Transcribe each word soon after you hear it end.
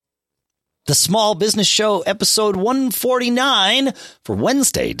The Small Business Show, episode 149 for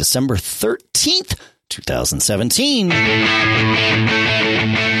Wednesday, December 13th, 2017.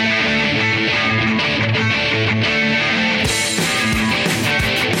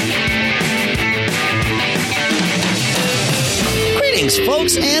 Greetings,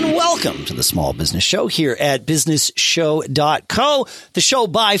 folks, and welcome to the Small Business Show here at businessshow.co, the show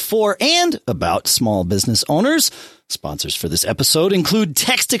by, for, and about small business owners. Sponsors for this episode include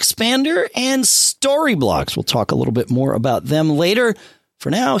Text Expander and Storyblocks. We'll talk a little bit more about them later. For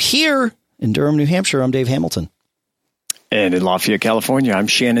now, here in Durham, New Hampshire, I'm Dave Hamilton. And in Lafayette, California, I'm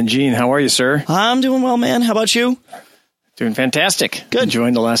Shannon Jean. How are you, sir? I'm doing well, man. How about you? Doing fantastic. Good.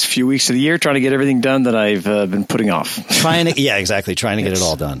 Enjoying the last few weeks of the year, trying to get everything done that I've been putting off. Trying to get it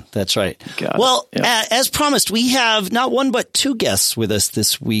all done. That's right. Well, as promised, we have not one but two guests with us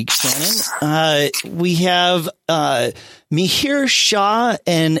this week, Shannon. We have Mihir, Shah,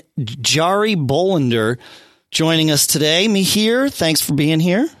 and Jarie Bolander joining us today. Mihir, thanks for being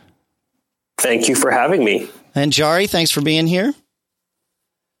here. Thank you for having me. And Jarie, thanks for being here.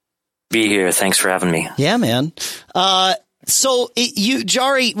 Be here. Thanks for having me. Yeah, man. Jarie,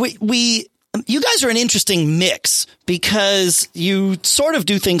 you guys are an interesting mix because you sort of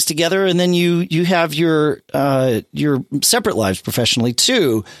do things together, and then you have your separate lives professionally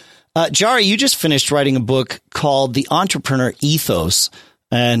too. Jarie, you just finished writing a book called The Entrepreneur Ethos,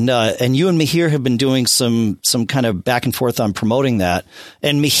 and you and Mihir have been doing some kind of back and forth on promoting that.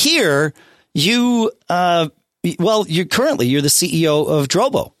 And Mihir, you're the CEO of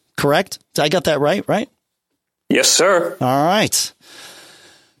Drobo. Correct? I got that right? Yes, sir. All right.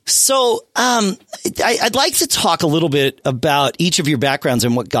 So I'd like to talk a little bit about each of your backgrounds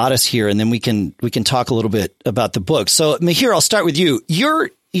and what got us here, and then we can talk a little bit about the book. So, Mihir, I'll start with you. Your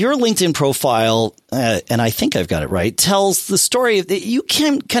LinkedIn profile, and I think I've got it right, tells the story that you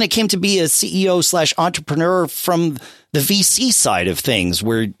came to be a CEO / entrepreneur from the VC side of things,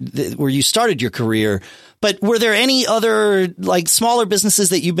 where you started your career. But were there any other like smaller businesses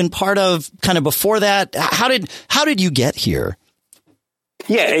that you've been part of kind of before that? How did you get here?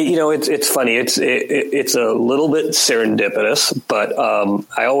 Yeah, it's funny. It's a little bit serendipitous, but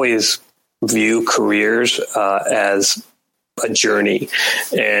I always view careers as a journey.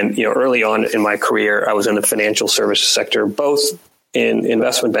 And early on in my career, I was in the financial services sector, both in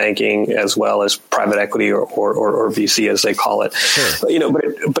investment banking as well as private equity or VC, as they call it. Sure.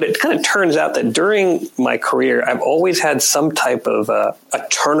 But it kind of turns out that during my career, I've always had some type of a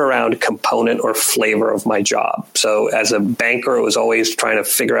turnaround component or flavor of my job. So as a banker, I was always trying to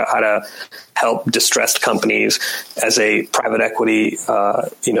figure out how to help distressed companies. As a private equity,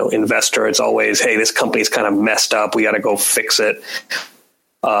 investor, it's always, hey, this company's kind of messed up. We got to go fix it.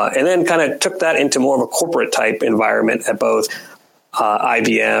 And then kind of took that into more of a corporate type environment at both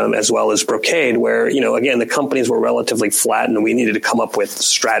IBM as well as Brocade, where, again, the companies were relatively flat and we needed to come up with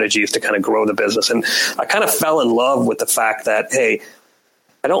strategies to kind of grow the business. And I kind of fell in love with the fact that, hey,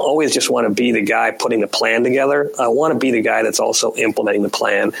 I don't always just want to be the guy putting the plan together. I want to be the guy that's also implementing the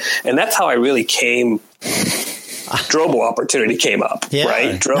plan. And that's how I really came. Drobo opportunity came up,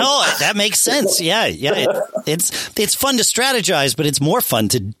 right? No, that makes sense. Yeah. It's fun to strategize, but it's more fun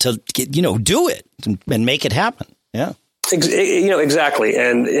to do it and make it happen. Yeah. Exactly.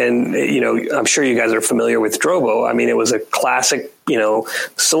 And I'm sure you guys are familiar with Drobo. I mean, it was a classic,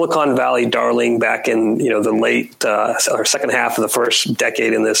 Silicon Valley darling back in, the late or second half of the first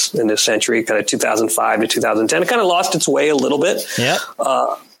decade in this century, kind of 2005 to 2010. It kind of lost its way a little bit. Yeah.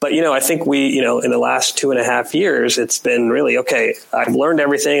 But, I think we, in the last 2.5 years, it's been really, okay, I've learned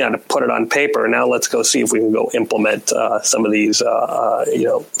everything. I've put it on paper. Now let's go see if we can go implement some of these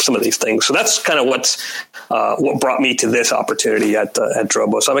things. So that's kind of what brought me to this opportunity at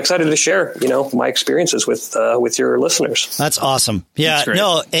Drobo. So I'm excited to share, my experiences with your listeners. That's awesome. Yeah,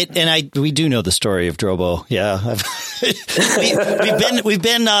 no, we do know the story of Drobo. Yeah. we've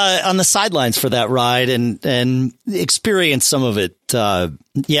been on the sidelines for that ride and experienced some of it.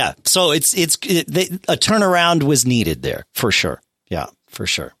 Yeah. So a turnaround was needed there for sure. Yeah, for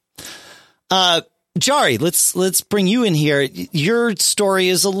sure. Jarie, let's bring you in here. Your story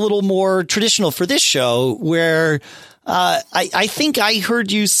is a little more traditional for this show, where I think I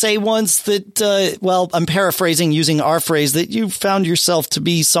heard you say once that, I'm paraphrasing using our phrase, that you found yourself to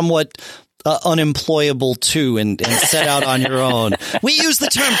be somewhat unemployable too, and set out on your own. We use the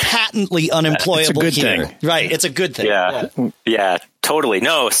term patently unemployable it's a good here. thing. Right. It's a good thing. Yeah, totally.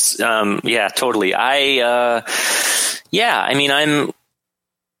 No, yeah, totally. I'm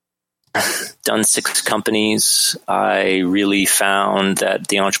done 6 companies. I really found that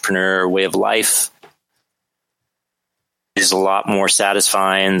the entrepreneur way of life is a lot more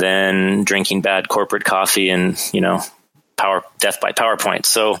satisfying than drinking bad corporate coffee and, death by PowerPoint.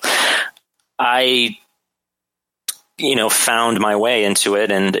 So I, found my way into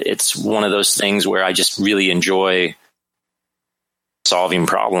it. And it's one of those things where I just really enjoy solving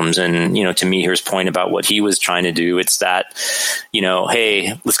problems. And, to Mihir's point about what he was trying to do, it's that,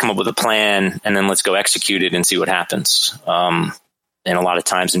 hey, let's come up with a plan and then let's go execute it and see what happens. And a lot of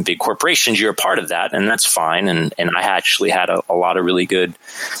times in big corporations, you're a part of that, and that's fine. And I actually had a lot of really good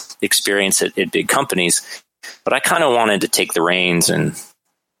experience at big companies, but I kind of wanted to take the reins. And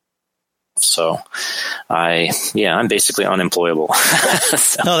so I'm basically unemployable.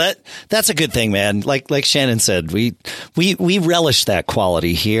 So. No, that's a good thing, man. Like Shannon said, we relish that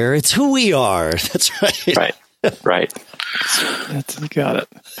quality here. It's who we are. That's right. Right. You got it.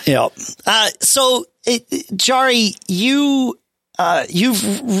 Yeah. So Jarie,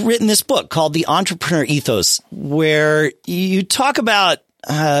 you've written this book called The Entrepreneur Ethos, where you talk about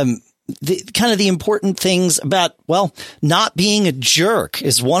the important things about, not being a jerk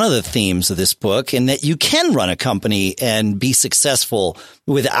is one of the themes of this book, and that you can run a company and be successful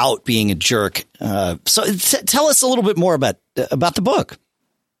without being a jerk. So tell us a little bit more about the book.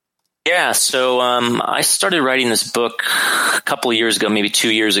 Yeah, so I started writing this book a couple of years ago, maybe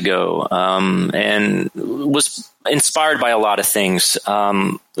 2 years ago, and was inspired by a lot of things.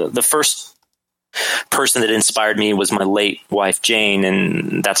 The first person that inspired me was my late wife, Jane,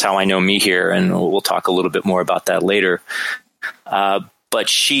 and that's how I know Mihir, and we'll talk a little bit more about that later. But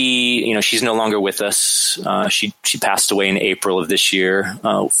she, she's no longer with us. She passed away in April of this year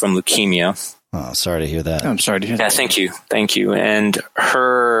from leukemia. Oh, sorry to hear that. I'm sorry to hear that. Yeah, thank you. And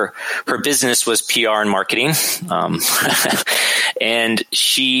her business was PR and marketing, and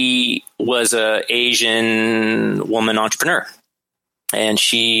she was a Asian woman entrepreneur, and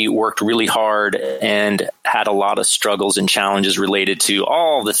she worked really hard and had a lot of struggles and challenges related to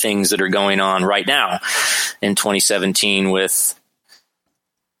all the things that are going on right now in 2017 with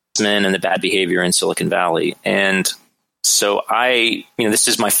men and the bad behavior in Silicon Valley. And so this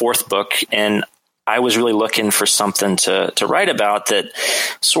is my fourth book, and I was really looking for something to write about that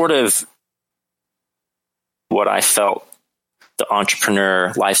sort of what I felt the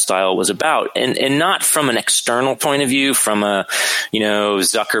entrepreneur lifestyle was about, and not from an external point of view, from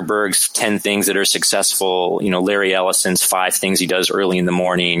Zuckerberg's 10 things that are successful, Larry Ellison's 5 things he does early in the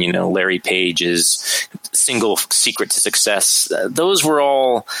morning, Larry Page's single secret to success. Those were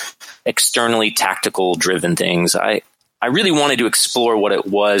all externally tactical driven things. I really wanted to explore what it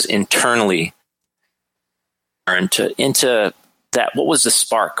was internally, into that. What was the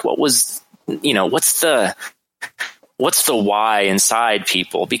spark? What was, what's the why inside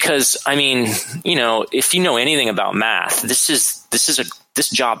people? Because if you know anything about math, this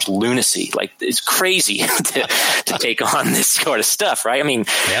job's lunacy. Like, it's crazy to take on this sort of stuff, right?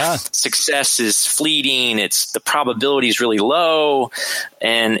 Success is fleeting. The probability is really low,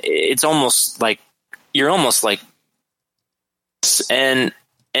 and it's almost like you're almost like. And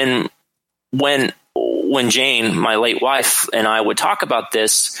when Jane, my late wife, and I would talk about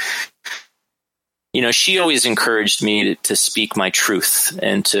this, she always encouraged me to speak my truth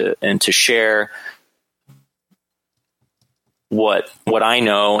and to share what I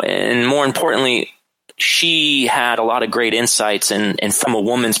know. And more importantly, she had a lot of great insights and from a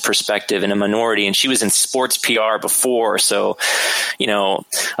woman's perspective in a minority. And she was in sports PR before. So, a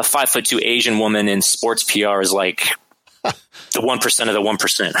 5'2" Asian woman in sports PR is like the 1% of the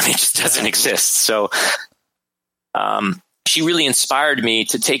 1%. It just doesn't exist. So, she really inspired me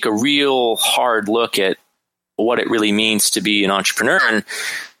to take a real hard look at what it really means to be an entrepreneur, and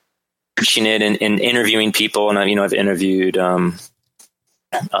reaching it and interviewing people. And I've interviewed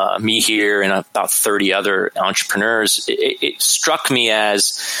Mihir and about 30 other entrepreneurs. It struck me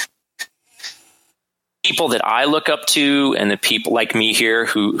as people that I look up to, and the people like Mihir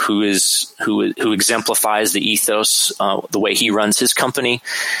who exemplifies the ethos, the way he runs his company.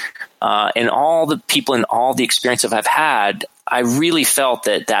 And all the people and all the experience I've had, I really felt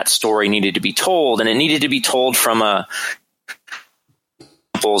that story needed to be told, and it needed to be told from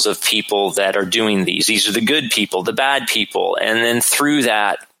examples of people that are doing these. These are the good people, the bad people. And then through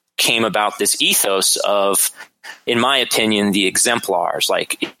that came about this ethos of, in my opinion, the exemplars.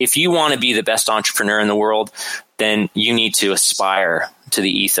 Like, if you want to be the best entrepreneur in the world, then you need to aspire to the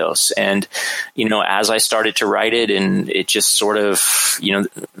ethos. And, as I started to write it, and it just sort of,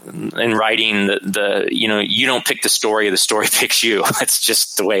 in writing you don't pick the story picks you. That's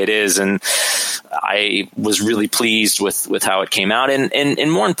just the way it is. And I was really pleased with how it came out.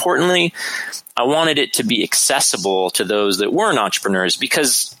 And more importantly, I wanted it to be accessible to those that weren't entrepreneurs,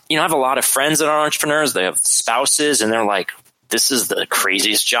 because, I have a lot of friends that are entrepreneurs. They have spouses, and they're like, this is the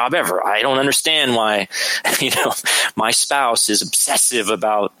craziest job ever. I don't understand why, my spouse is obsessive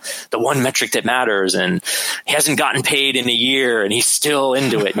about the one metric that matters, and he hasn't gotten paid in a year and he's still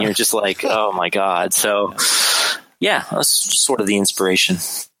into it. And you're just like, oh my God. So yeah, that's sort of the inspiration.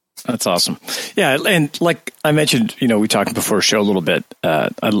 That's awesome. Yeah. And like I mentioned, we talked before the show a little bit.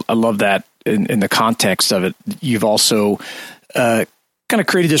 I love that in the context of it. You've also kind of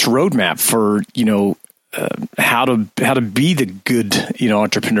created this roadmap for, how to be the good,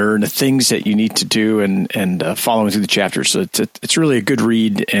 entrepreneur, and the things that you need to do, and following through the chapters. So it's really a good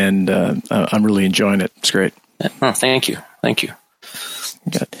read, and I'm really enjoying it. It's great. Oh, thank you.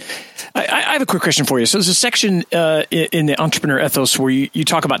 Good. I have a quick question for you. So there's a section in the Entrepreneur Ethos where you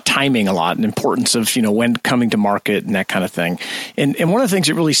talk about timing a lot and importance of, when coming to market and that kind of thing. And one of the things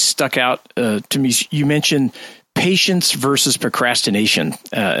that really stuck out to me is you mentioned patience versus procrastination.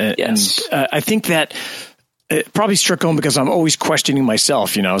 Yes. And I think that it probably struck home because I'm always questioning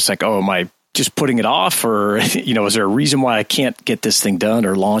myself. It's like, oh, am I just putting it off, or, is there a reason why I can't get this thing done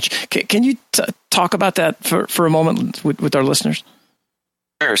or launch? Can you talk about that for a moment with our listeners?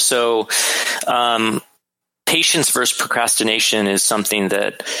 Sure. So, patience versus procrastination is something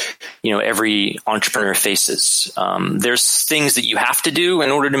that, every entrepreneur faces. There's things that you have to do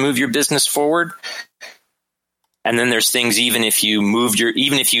in order to move your business forward. And then there's things, even if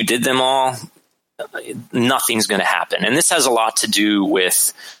you did them all, nothing's going to happen. And this has a lot to do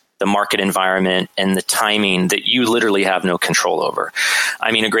with the market environment and the timing that you literally have no control over.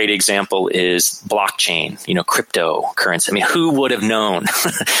 I mean, a great example is blockchain, cryptocurrency. I mean, who would have known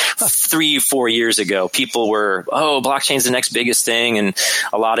 3-4 years ago? People were, blockchain's the next biggest thing. And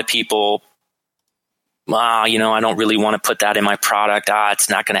a lot of people, I don't really want to put that in my product. It's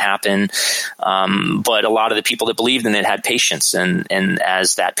not going to happen. But a lot of the people that believed in it had patience. And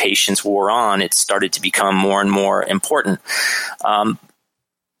as that patience wore on, it started to become more and more important.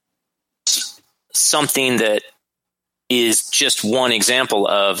 Something that is just one example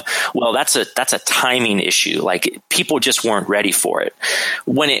of, that's a timing issue. Like, people just weren't ready for it.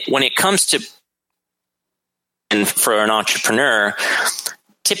 When it comes to, and for an entrepreneur,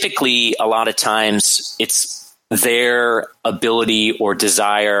 typically a lot of times it's their ability or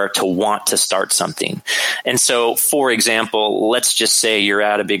desire to want to start something. And so, for example, let's just say you're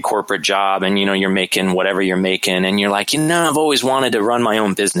at a big corporate job and, you're making whatever you're making, and you're like, I've always wanted to run my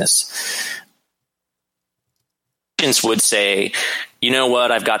own business. Would say,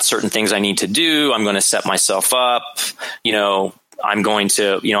 what, I've got certain things I need to do. I'm going to set myself up. I'm going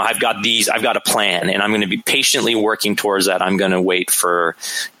to, I've got a plan, and I'm going to be patiently working towards that. I'm going to wait for,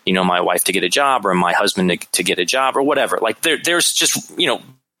 my wife to get a job, or my husband to get a job, or whatever. Like, there's just,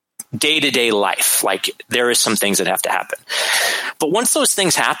 day-to-day life. Like, there is some things that have to happen. But once those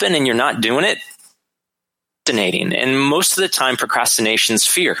things happen and you're not doing it, procrastinating. And most of the time, procrastination's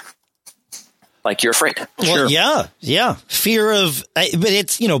fear. Like, you're afraid. Well, sure. Yeah. Fear of, but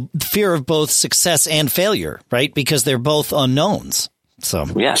it's, fear of both success and failure, right? Because they're both unknowns. So,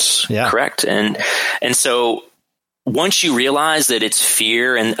 yes, correct. And so once you realize that it's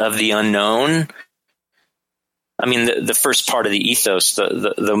fear and of the unknown, I mean, the first part of the ethos,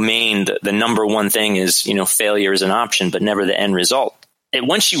 the number one thing is, failure is an option, but never the end result. And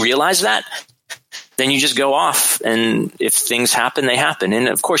once you realize that, then you just go off, and if things happen, they happen. And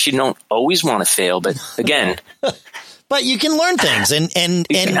of course, you don't always want to fail, but again, but you can learn things, and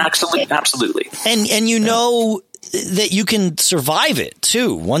absolutely, and that you can survive it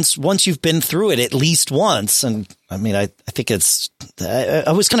too. Once you've been through it at least once, and I mean, I think I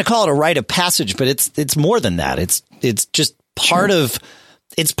was going to call it a rite of passage, but it's more than that. It's just part of.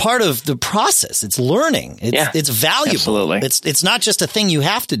 It's part of the process. It's learning. It's valuable. Absolutely. It's not just a thing you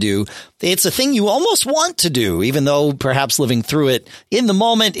have to do. It's a thing you almost want to do, even though perhaps living through it in the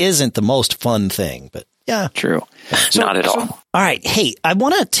moment isn't the most fun thing. But yeah, true. Not at all. All right. Hey, I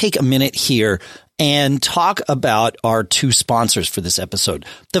want to take a minute here and talk about our two sponsors for this episode.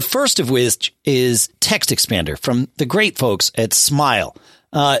 The first of which is Text Expander from the great folks at Smile.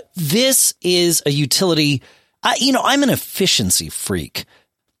 This is a utility. I'm an efficiency freak.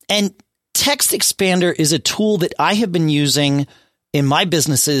 And Text Expander is a tool that I have been using in my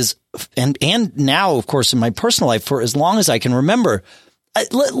businesses and now, of course, in my personal life for as long as I can remember.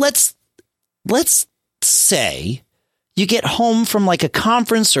 Let's say you get home from like a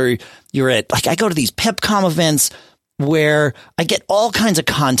conference, or you're at, like, I go to these PepCom events where I get all kinds of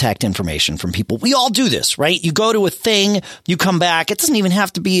contact information from people. We all do this, right? You go to a thing, you come back. It doesn't even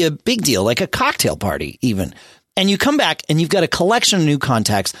have to be a big deal, like a cocktail party even. And you come back and you've got a collection of new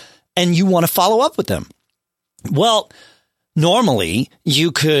contacts and you want to follow up with them. Well, normally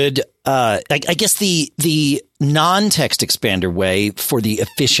you could, I guess the non-text expander way for the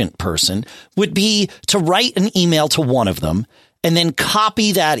efficient person would be to write an email to one of them and then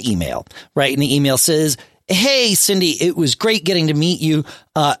copy that email, right? And the email says, "Hey, Cindy, it was great getting to meet you.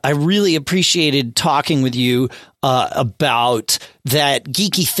 I really appreciated talking with you about that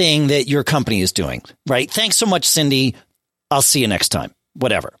geeky thing that your company is doing, right? Thanks so much, Cindy. I'll see you next time,"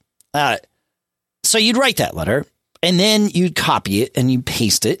 whatever. So you'd write that letter and then you'd copy it and you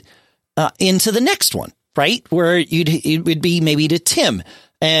paste it into the next one, right? Where it would be maybe to Tim,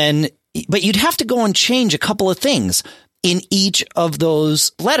 but you'd have to go and change a couple of things in each of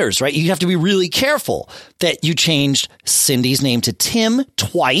those letters, right? You have to be really careful that you changed Cindy's name to Tim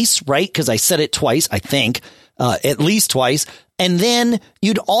twice, right? Because I said it twice, I think, at least twice. And then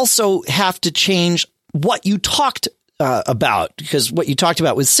you'd also have to change what you talked about, because what you talked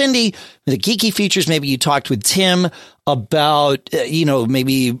about with Cindy, the geeky features, maybe you talked with Tim about,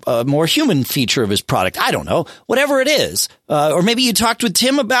 maybe a more human feature of his product. I don't know, whatever it is. Or maybe you talked with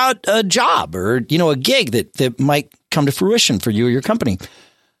Tim about a job or, a gig that might come to fruition for you or your company.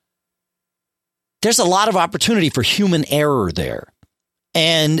 There's a lot of opportunity for human error there.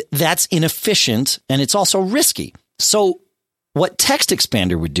 And that's inefficient and it's also risky. So what Text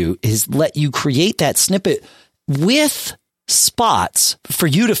Expander would do is let you create that snippet with spots for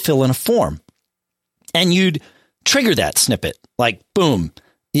you to fill in a form. And you'd trigger that snippet, like, boom,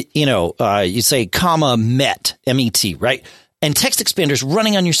 you say, comma, met, MET, right? And Text Expander's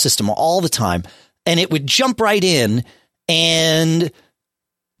running on your system all the time. And it would jump right in and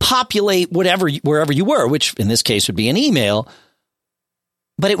populate wherever you were, which in this case would be an email.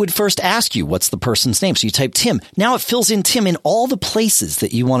 But it would first ask you, what's the person's name? So you type Tim. Now it fills in Tim in all the places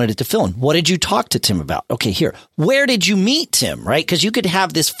that you wanted it to fill in. What did you talk to Tim about? Okay, here. Where did you meet Tim, right? Because you could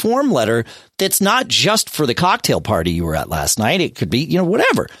have this form letter that's not just for the cocktail party you were at last night. It could be,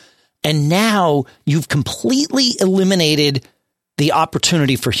 whatever. And now you've completely eliminated the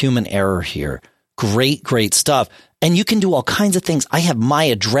opportunity for human error here. Great, great stuff. And you can do all kinds of things. I have my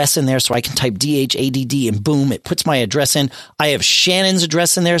address in there, so I can type DHADD and boom, it puts my address in. I have Shannon's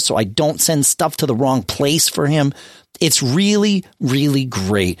address in there, so I don't send stuff to the wrong place for him. It's really, really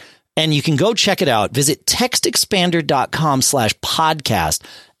great. And you can go check it out. Visit textexpander.com/podcast.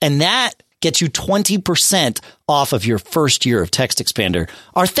 And that gets you 20% off of your first year of Text Expander.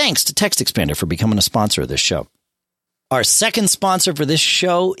 Our thanks to Text Expander for becoming a sponsor of this show. Our second sponsor for this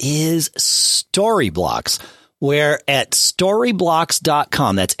show is Storyblocks, where at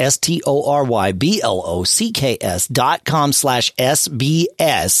storyblocks.com, that's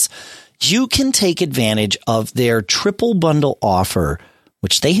STORYBLOCKS.com/SBS, you can take advantage of their triple bundle offer,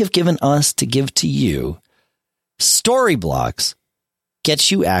 which they have given us to give to you. Storyblocks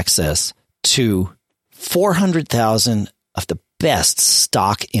gets you access to 400,000 of the best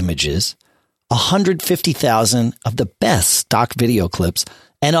stock images, 150,000 of the best stock video clips,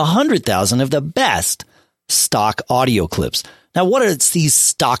 and 100,000 of the best stock audio clips. Now, what are these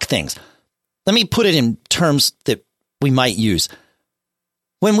stock things? Let me put it in terms that we might use.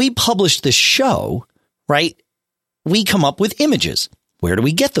 When we publish the show, right, we come up with images. Where do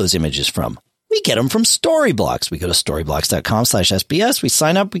we get those images from? We get them from Storyblocks. We go to storyblocks.com/SBS. We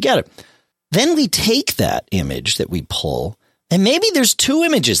sign up, we get it. Then we take that image that we pull, and maybe there's two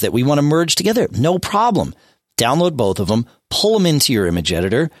images that we want to merge together. No problem. Download both of them, pull them into your image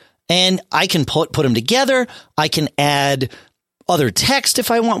editor, and I can put them together. I can add other text if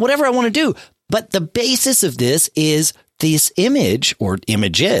I want, whatever I want to do. But the basis of this is this image or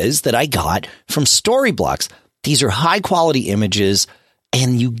images that I got from Storyblocks. These are high quality images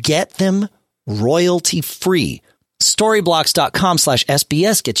and you get them royalty free.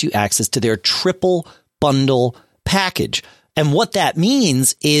 Storyblocks.com/SBS gets you access to their triple bundle package. And what that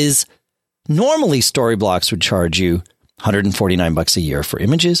means is normally Storyblocks would charge you $149 a year for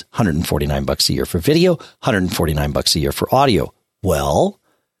images, $149 a year for video, $149 a year for audio. Well,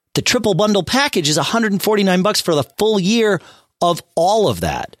 the triple bundle package is $149 for the full year of all of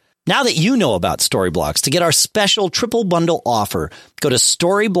that. Now that you know about Storyblocks, to get our special triple bundle offer, go to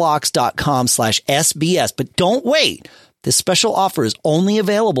storyblocks.com/SBS. But don't wait. This special offer is only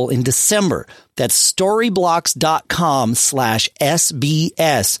available in December. That's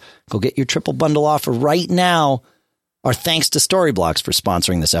storyblocks.com/SBS. Go get your triple bundle offer right now. Our thanks to Storyblocks for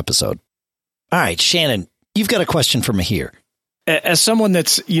sponsoring this episode. All right, Shannon, you've got a question for Mihir. As someone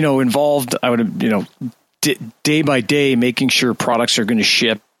that's, involved, I would, day by day, making sure products are going to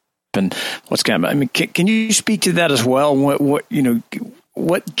ship and what's going to, I mean, can you speak to that as well?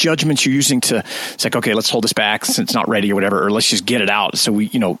 What judgments you're using to, it's like, okay, let's hold this back since it's not ready or whatever, or let's just get it out. So we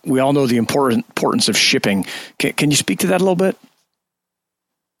all know the importance of shipping. Can you speak to that a little bit?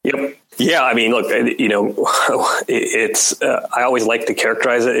 Yep. Yeah, I mean, look, it's I always like to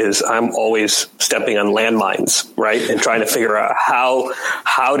characterize it as I'm always stepping on landmines, right, and trying to figure out how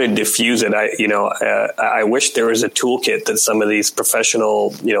to diffuse it. I wish there was a toolkit that some of these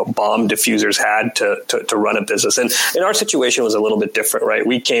professional, bomb diffusers had to run a business. And our situation was a little bit different, right?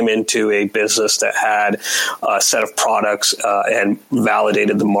 We came into a business that had a set of products and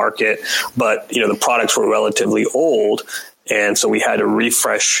validated the market, but the products were relatively old. And so we had to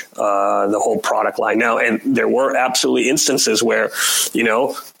refresh the whole product line now. And there were absolutely instances where,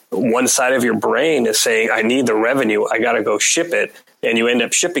 one side of your brain is saying, I need the revenue. I got to go ship it. And you end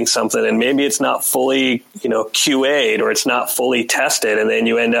up shipping something and maybe it's not fully, QA'd or it's not fully tested. And then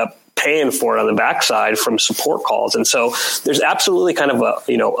you end up paying for it on the backside from support calls. And so there's absolutely kind of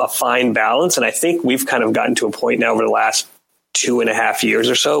a fine balance. And I think we've kind of gotten to a point now over the last 2.5 years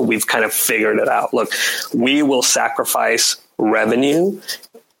or so, we've kind of figured it out. Look, we will sacrifice revenue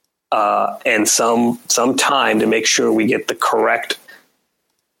and some time to make sure we get the correct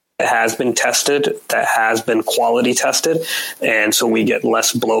that has been tested, that has been quality tested. And so we get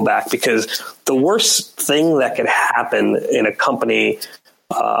less blowback, because the worst thing that could happen in a company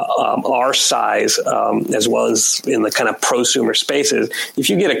our size, as well as in the kind of prosumer spaces, if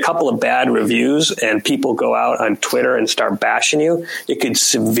you get a couple of bad reviews and people go out on Twitter and start bashing you, it could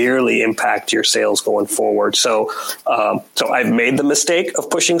severely impact your sales going forward. So I've made the mistake of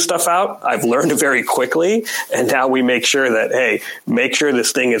pushing stuff out. I've learned very quickly. And now we make sure that, hey, make sure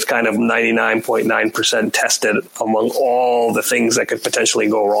this thing is kind of 99.9% tested among all the things that could potentially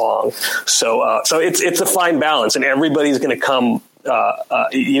go wrong. So it's a fine balance, and everybody's going to come.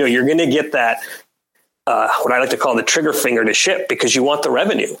 You're going to get that, what I like to call the trigger finger to ship, because you want the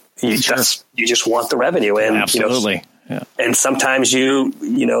revenue. You just want the revenue. And absolutely. Yeah. And sometimes you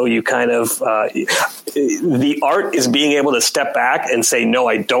kind of, the art is being able to step back and say, no,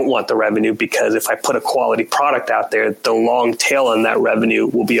 I don't want the revenue, because if I put a quality product out there, the long tail on that revenue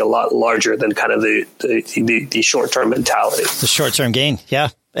will be a lot larger than kind of the short-term mentality. The short-term gain. Yeah.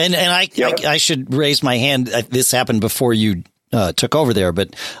 And I should raise my hand. This happened before you took over there,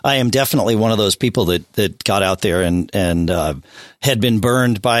 but I am definitely one of those people that got out there and had been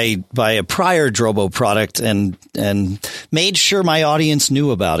burned by a prior Drobo product and made sure my audience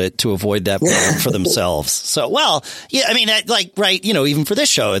knew about it to avoid that problem for themselves. So, well, yeah, I mean, right, even for this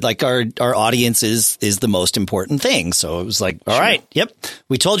show, like our audience is the most important thing. So it was like, all right, yep,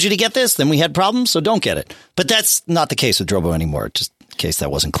 we told you to get this, then we had problems, so don't get it. But that's not the case with Drobo anymore. Just in case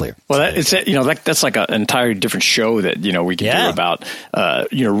that wasn't clear. Well, that's like an entirely different show that, we can do about,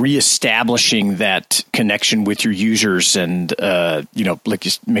 reestablishing that connection with your users and, like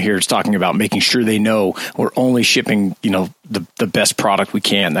Mihir's talking about, making sure they know we're only shipping, the best product we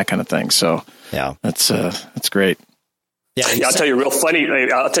can, that kind of thing. So yeah, that's great. Yeah, I'll tell you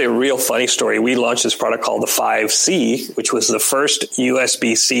a real funny story. We launched this product called the 5C, which was the first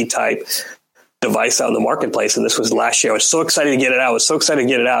USB-C type device out in the marketplace. And this was last year. I was so excited to get it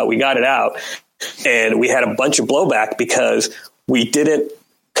out. We got it out, and we had a bunch of blowback because we didn't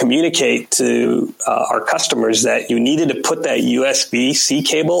communicate to our customers that you needed to put that USB-C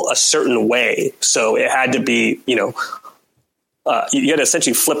cable a certain way. So it had to be, you had to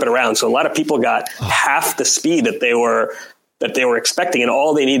essentially flip it around. So a lot of people got half the speed that they were expecting, and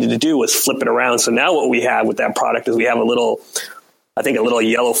all they needed to do was flip it around. So now what we have with that product is we have a little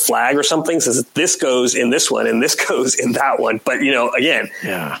yellow flag or something says this goes in this one and this goes in that one. But, again,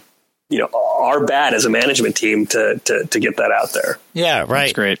 our bad as a management team to get that out there. Yeah, right.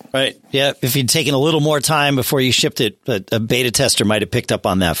 That's great. Right. Yeah. If you'd taken a little more time before you shipped it, a beta tester might have picked up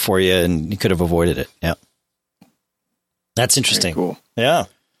on that for you and you could have avoided it. Yeah. That's interesting. Very cool. Yeah.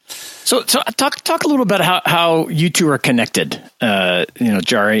 So talk a little bit about how you two are connected,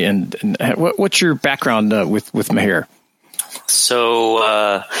 Jarie, and what's your background with Mihir?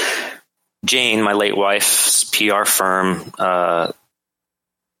 So, Jane, my late wife's PR firm,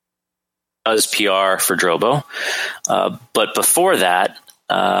 does PR for Drobo. But before that,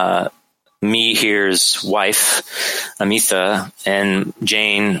 Mihir's wife, Amitha, and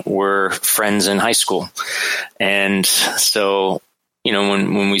Jane were friends in high school. And so,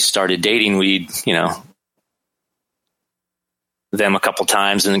 when we started dating, we'd, them a couple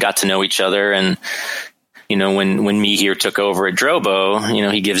times and got to know each other. And, when Mihir took over at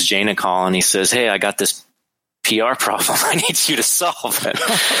Drobo, he gives Jane a call and he says, "Hey, I got this PR problem I need you to solve."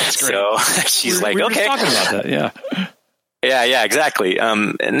 So she's like, "Okay." Talking about that, yeah. Yeah, exactly.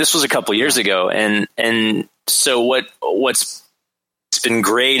 And this was a couple years ago. And so what's been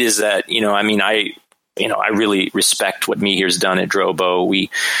great is that, I really respect what Mihir's done at Drobo.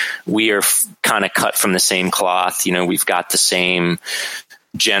 We are kind of cut from the same cloth. We've got the same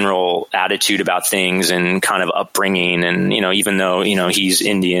general attitude about things and kind of upbringing. And, even though, he's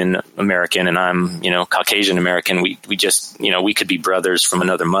Indian American and I'm, Caucasian American, we just, we could be brothers from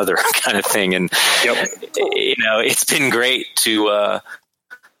another mother kind of thing. And, it's been great to,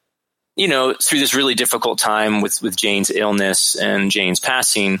 through this really difficult time with Jane's illness and Jane's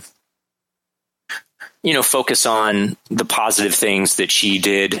passing, focus on the positive things that she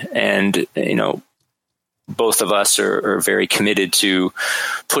did. And, both of us are very committed to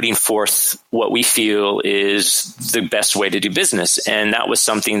putting forth what we feel is the best way to do business. And that was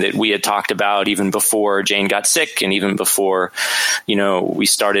something that we had talked about even before Jane got sick and even before, we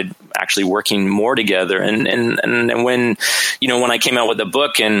started actually working more together. And when I came out with the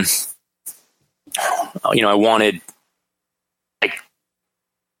book and, I wanted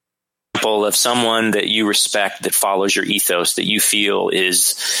of someone that you respect, that follows your ethos, that you feel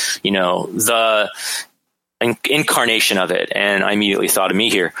is, the incarnation of it. And I immediately thought of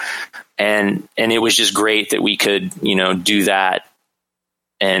Mihir, and it was just great that we could, do that.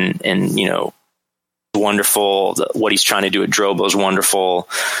 And, wonderful. What he's trying to do at Drobo is wonderful.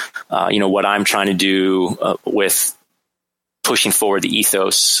 What I'm trying to do with pushing forward the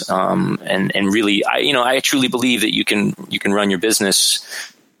ethos. And really, I truly believe that you can run your business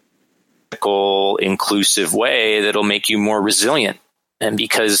inclusive way that'll make you more resilient. And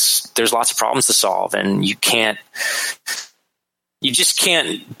because there's lots of problems to solve, and you just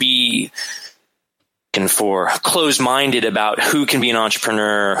can't be for closed-minded about who can be an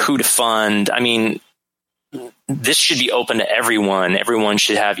entrepreneur, who to fund. I mean, this should be open to everyone. Everyone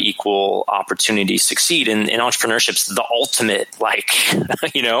should have equal opportunity to succeed. And entrepreneurship's the ultimate, it's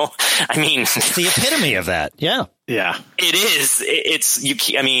the epitome of that. Yeah. Yeah. It is.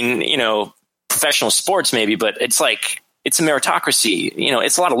 Professional sports maybe, but it's a meritocracy.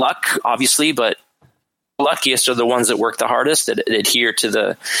 It's a lot of luck, obviously, but luckiest are the ones that work the hardest, that adhere to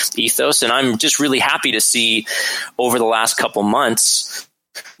the ethos. And I'm just really happy to see over the last couple months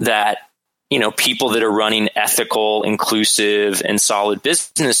that, people that are running ethical, inclusive, and solid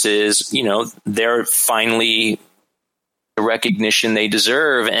businesses, they're finally the recognition they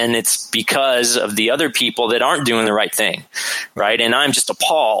deserve. And it's because of the other people that aren't doing the right thing. Right. And I'm just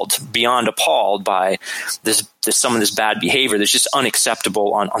beyond appalled by some of this bad behavior that's just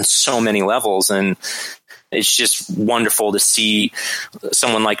unacceptable on so many levels. And it's just wonderful to see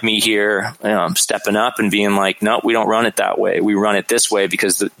someone like me here stepping up and being like, no, we don't run it that way. We run it this way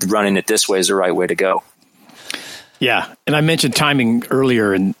because running it this way is the right way to go. Yeah. And I mentioned timing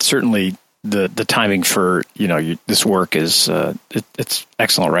earlier, and certainly the timing for, this work is, it's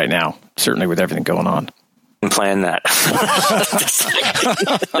excellent right now, certainly with everything going on. Plan that.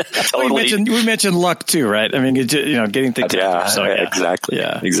 Totally. We mentioned luck too, right? I mean, getting things. Yeah, so, exactly.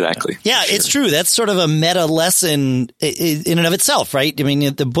 Yeah, exactly. Yeah, sure. It's true. That's sort of a meta lesson in and of itself, right? I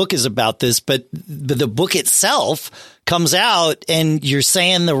mean, the book is about this, but the book itself comes out and you're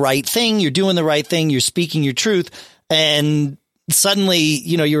saying the right thing, you're doing the right thing, you're speaking your truth, and suddenly,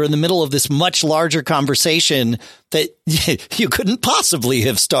 you're in the middle of this much larger conversation that you couldn't possibly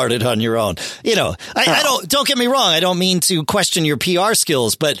have started on your own. I don't get me wrong. I don't mean to question your PR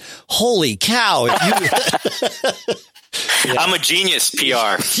skills, but holy cow. I'm a genius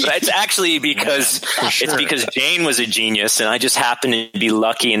PR. It's actually because it's because Jane was a genius, and I just happened to be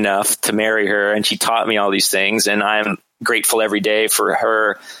lucky enough to marry her, and she taught me all these things, and I'm grateful every day for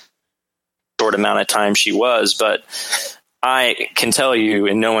her short amount of time she was. But I can tell you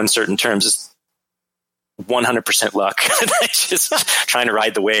in no uncertain terms, it's 100% luck. Just trying to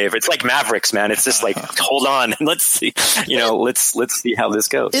ride the wave. It's like Mavericks, man. It's just hold on and let's see, let's see how this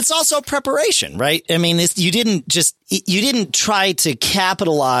goes. It's also preparation, right? I mean, you didn't try to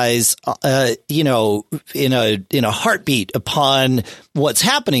capitalize, in a heartbeat upon what's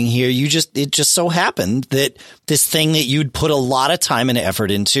happening here. It just so happened that this thing that you'd put a lot of time and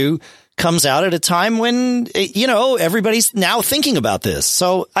effort into comes out at a time when, everybody's now thinking about this.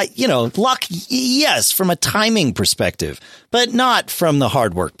 So, luck, yes, from a timing perspective, but not from the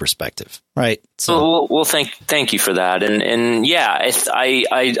hard work perspective, right? So, well, thank you for that. And yeah,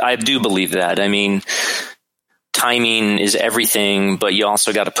 I do believe that. I mean, timing is everything, but you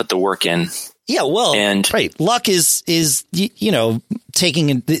also got to put the work in. Yeah, well, and right. Luck is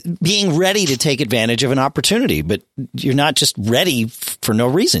being ready to take advantage of an opportunity, but you're not just ready for no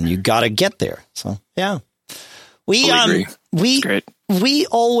reason. You got to get there. So, yeah. We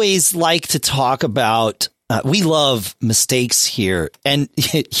always like to talk about we love mistakes here. And,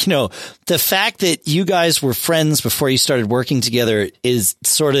 the fact that you guys were friends before you started working together is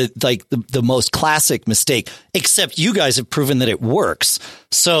sort of like the most classic mistake, except you guys have proven that it works.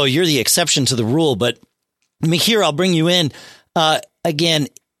 So you're the exception to the rule. But Mihir, I'll bring you in. Again,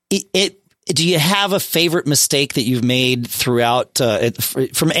 do you have a favorite mistake that you've made throughout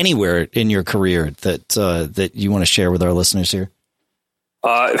from anywhere in your career that you want to share with our listeners here?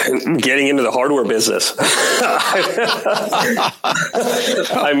 Getting into the hardware business.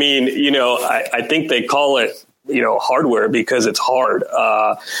 I mean, I think they call it, hardware because it's hard.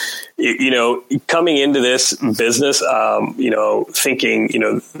 Coming into this business, thinking,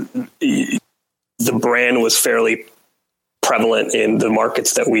 the brand was fairly prevalent in the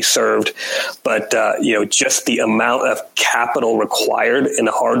markets that we served, but just the amount of capital required in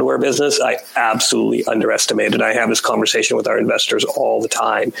the hardware business, I absolutely underestimated. I have this conversation with our investors all the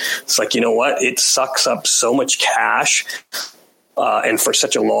time. It's like, you know what? It sucks up so much cash. And for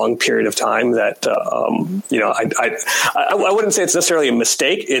such a long period of time that, I wouldn't say it's necessarily a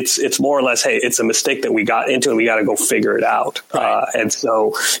mistake. It's more or less, hey, it's a mistake that we got into and we got to go figure it out. Right. And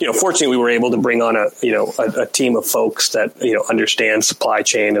so, fortunately we were able to bring on a team of folks that, understand supply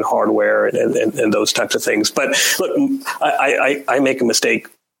chain and hardware and those types of things. But look, I make a mistake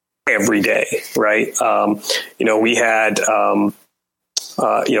every day, right? We had,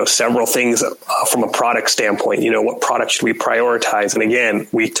 several things from a product standpoint. What product should we prioritize? And again,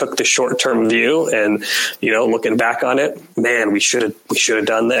 we took the short-term view, and looking back on it, man, we should have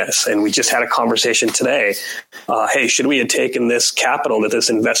done this. And we just had a conversation today. Hey, should we have taken this capital that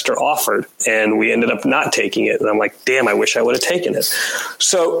this investor offered? And we ended up not taking it. And I'm like, damn, I wish I would have taken it.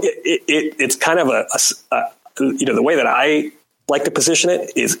 So it's kind of the way that I like to position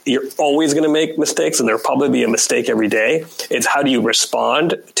it is you're always going to make mistakes, and there'll probably be a mistake every day. It's how do you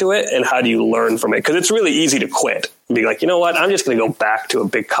respond to it and how do you learn from it? Because it's really easy to quit and be like, you know what, I'm just going to go back to a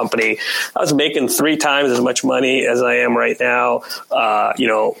big company. I was making 3 times as much money as I am right now,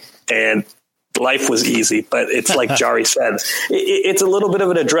 and life was easy. But it's like Jarie said, it's a little bit of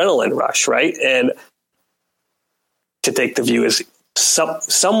an adrenaline rush, right? And to take the view is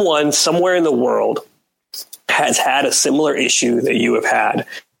someone somewhere in the world has had a similar issue that you have had.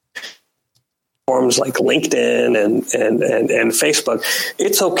 Forums like LinkedIn and Facebook,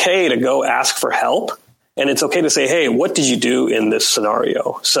 it's okay to go ask for help. And it's okay to say, hey, what did you do in this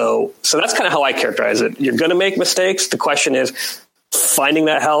scenario? So that's kind of how I characterize it. You're going to make mistakes. The question is finding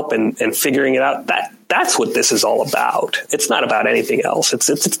that help and figuring it out. That's what this is all about. It's not about anything else.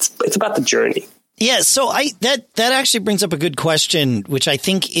 It's about the journey. Yeah. So that actually brings up a good question, which I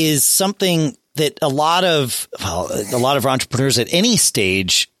think is something that a lot of entrepreneurs at any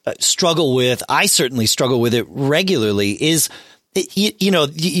stage struggle with. I certainly struggle with it regularly. Is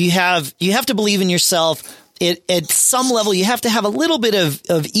you have to believe in yourself. At some level, you have to have a little bit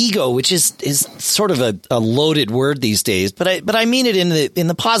of ego, which is sort of a loaded word these days. But I mean it in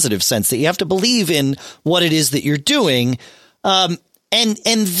the positive sense that you have to believe in what it is that you're doing, and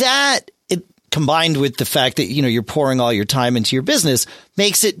that. Combined with the fact that, you're pouring all your time into your business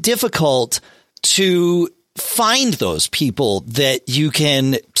makes it difficult to find those people that you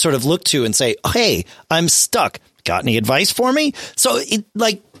can sort of look to and say, hey, I'm stuck. Got any advice for me? So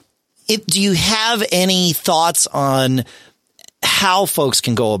do you have any thoughts on how folks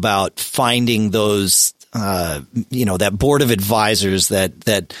can go about finding those, that board of advisors,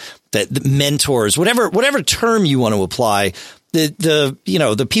 that mentors, whatever term you want to apply,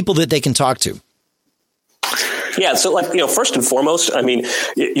 the people that they can talk to? Yeah. So first and foremost, I mean,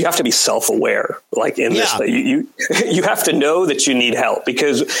 you have to be self-aware, like in this, you have to know that you need help,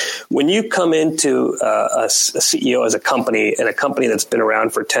 because when you come into a CEO as a company, and a company that's been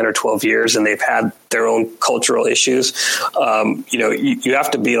around for 10 or 12 years and they've had their own cultural issues, you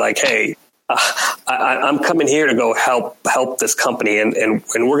have to be like, hey, I'm coming here to go help this company, and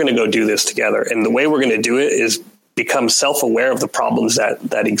we're going to go do this together. And the way we're going to do it is become self-aware of the problems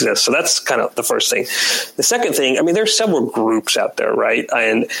that exist. So that's kind of the first thing. The second thing, I mean, there's several groups out there, right?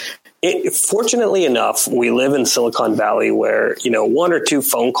 And fortunately enough, we live in Silicon Valley where, 1 or 2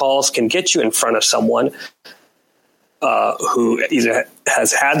 phone calls can get you in front of someone who either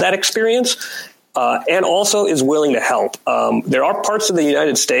has had that experience and also is willing to help. There are parts of the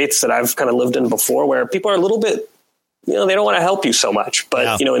United States that I've kind of lived in before where people are a little bit, they don't want to help you so much.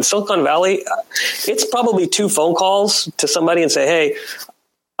 But, in Silicon Valley, it's probably 2 phone calls to somebody and say, hey,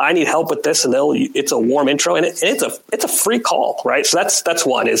 I need help with this, and it's a warm intro, and it's a free call, right? So that's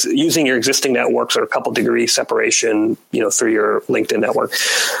one, is using your existing networks or a couple degree separation, through your LinkedIn network.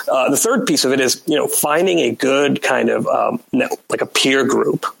 The third piece of it is, finding a good kind of like a peer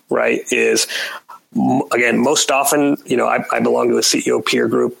group, right? Is, again, most often, I belong to a CEO peer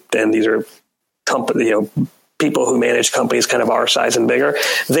group, and these are people who manage companies kind of our size and bigger.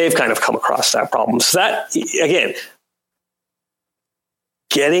 They've kind of come across that problem. So that, again,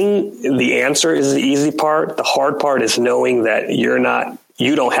 getting the answer is the easy part. The hard part is knowing that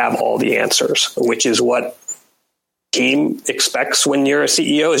you don't have all the answers, which is what team expects when you're a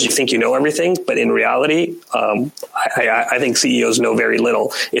CEO, is you think you know everything. But in reality, I think CEOs know very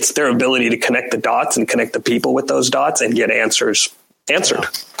little. It's their ability to connect the dots and connect the people with those dots and get answers answered.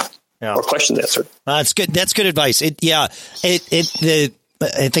 Yeah. Or questions answered. That's good. That's good advice. I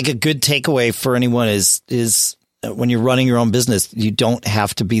think a good takeaway for anyone is when you're running your own business, you don't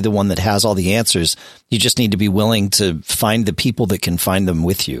have to be the one that has all the answers. You just need to be willing to find the people that can find them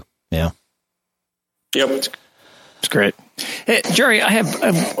with you. Yeah. Yep. It's great. Hey, Jarie, I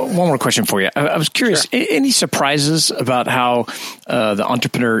have one more question for you. I was curious, sure. Any surprises about how the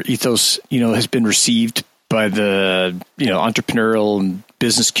entrepreneur ethos, has been received by the, entrepreneurial and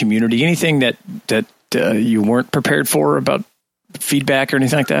business community? Anything that you weren't prepared for about feedback or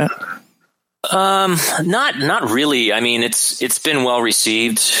anything like that? Not really. I mean, it's been well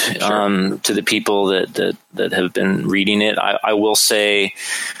received, sure. To the people that have been reading it. I will say,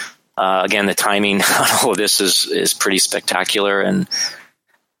 again, the timing on all of this is pretty spectacular. And,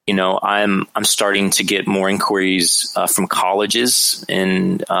 I'm starting to get more inquiries from colleges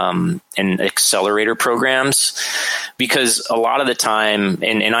and accelerator programs, because a lot of the time,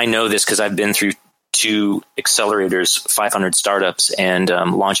 and I know this because I've been through 2 accelerators, 500 startups, and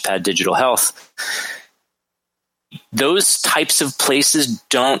Launchpad Digital Health. Those types of places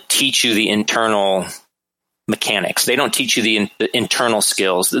don't teach you the internal mechanics. They don't teach you the internal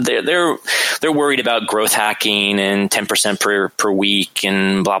skills. They're worried about growth hacking and 10% per week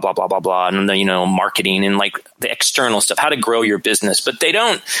and blah blah blah blah blah, and marketing and like the external stuff, how to grow your business. But they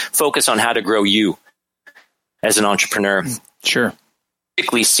don't focus on how to grow you as an entrepreneur. Sure.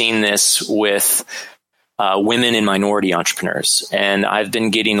 Particularly seen this with women and minority entrepreneurs. And I've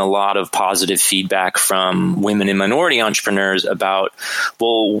been getting a lot of positive feedback from women and minority entrepreneurs about,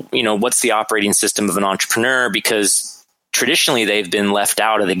 what's the operating system of an entrepreneur? Because traditionally they've been left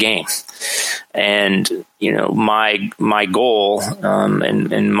out of the game. And, my goal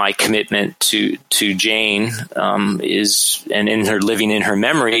and my commitment to Jane is, and in her living in her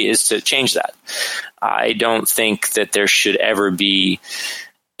memory, is to change that. I don't think that there should ever be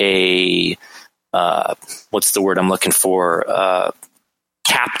a what's the word I'm looking for?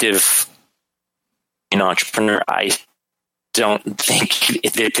 Captive entrepreneur. I don't think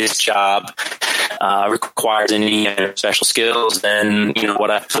that this job requires any special skills than what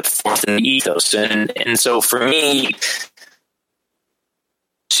I put forth in the ethos, and so for me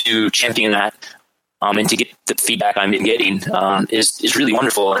to champion that and to get the feedback I've been getting is really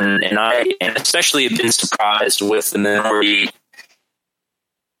wonderful, and I especially have been surprised with the minority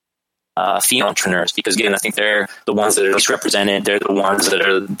female entrepreneurs, because again, I think they're the ones that are least represented. They're the ones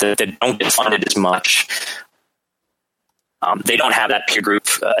that don't get funded as much. They don't have that peer group,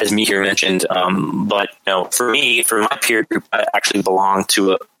 as Mihir mentioned. But for me, for my peer group, I actually belong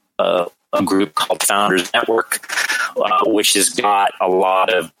to a group called Founders Network, which has got a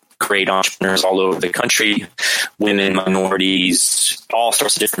lot of great entrepreneurs all over the country, women, minorities, all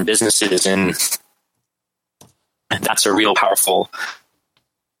sorts of different businesses, and that's a real powerful.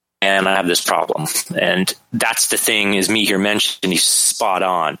 And I have this problem. And that's the thing, is Mihir mentioned, he's spot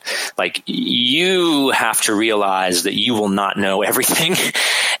on. Like, you have to realize that you will not know everything.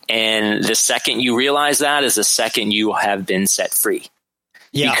 And the second you realize that is the second you have been set free.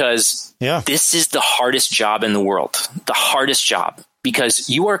 Yeah. Because this is the hardest job in the world. The hardest job.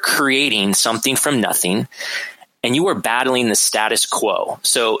 Because you are creating something from nothing, and you are battling the status quo.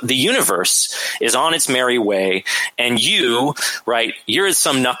 So the universe is on its merry way, and you're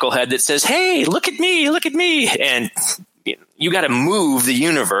some knucklehead that says, "Hey, look at me," and you got to move the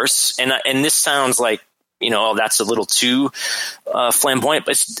universe. And this sounds like, that's a little too flamboyant,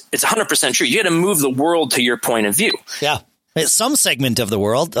 but it's 100% true. You got to move the world to your point of view. Yeah. It's some segment of the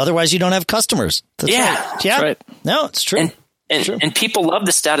world. Otherwise, you don't have customers. That's right. Yeah. That's right. No, it's true. And people love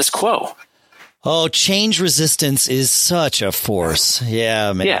the status quo. Oh, change resistance is such a force.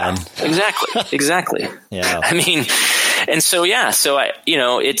 Yeah, man. Yeah, exactly. Yeah. I mean, and so,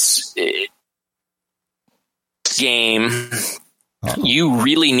 it's game. You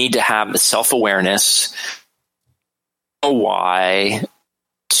really need to have the self-awareness, know why,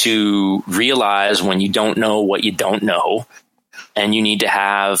 to realize when you don't know what you don't know, and you need to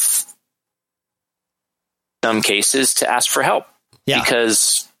have some cases to ask for help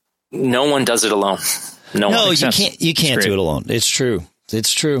because no one does it alone. No, you can't do it alone. It's true.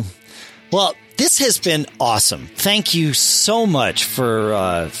 Well, this has been awesome. Thank you so much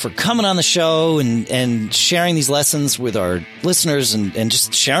for coming on the show and sharing these lessons with our listeners and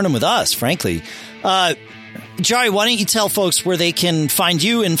just sharing them with us, frankly. Jarie, why don't you tell folks where they can find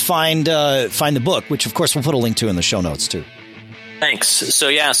you and find the book, which of course we'll put a link to in the show notes too. Thanks. So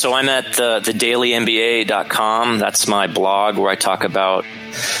I'm at thedailymba.com. That's my blog where I talk about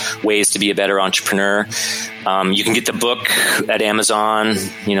ways to be a better entrepreneur. You can get the book at Amazon,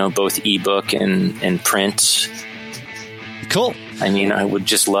 both ebook and print. Cool. I mean, I would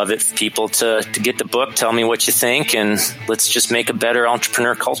just love it for people to get the book, tell me what you think, and let's just make a better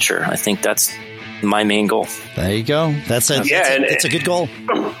entrepreneur culture. I think that's my main goal. There you go. It's a good goal.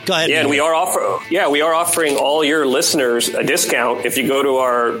 Go ahead. Yeah, and we are offering all your listeners a discount if you go to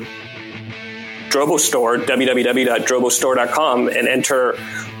our Drobo store, www.drobostore.com, and enter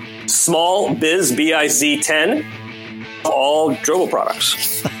small biz BIZ10 all Drobo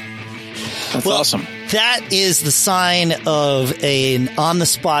products. That's awesome. That is the sign of an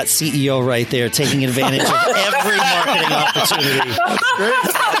on-the-spot CEO right there, taking advantage of every marketing opportunity. That's great.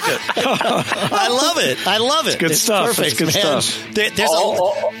 I love it. It's good stuff. Perfect, good stuff.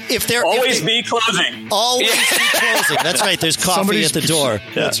 Always be closing. Always be closing. That's right. There's coffee at the door.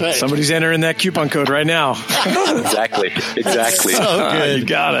 That's right. Somebody's entering that coupon code right now. Exactly. So good. You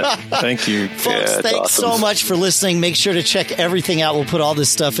got it. Thank you. Folks, thanks so much for listening. Make sure to check everything out. We'll put all this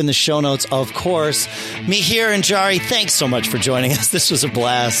stuff in the show notes, of course. Mihir and Jarie, thanks so much for joining us. This was a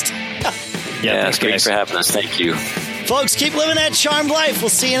blast. Thanks for having us. Thank you. Folks, keep living that charmed life. We'll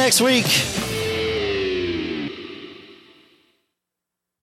see you next week.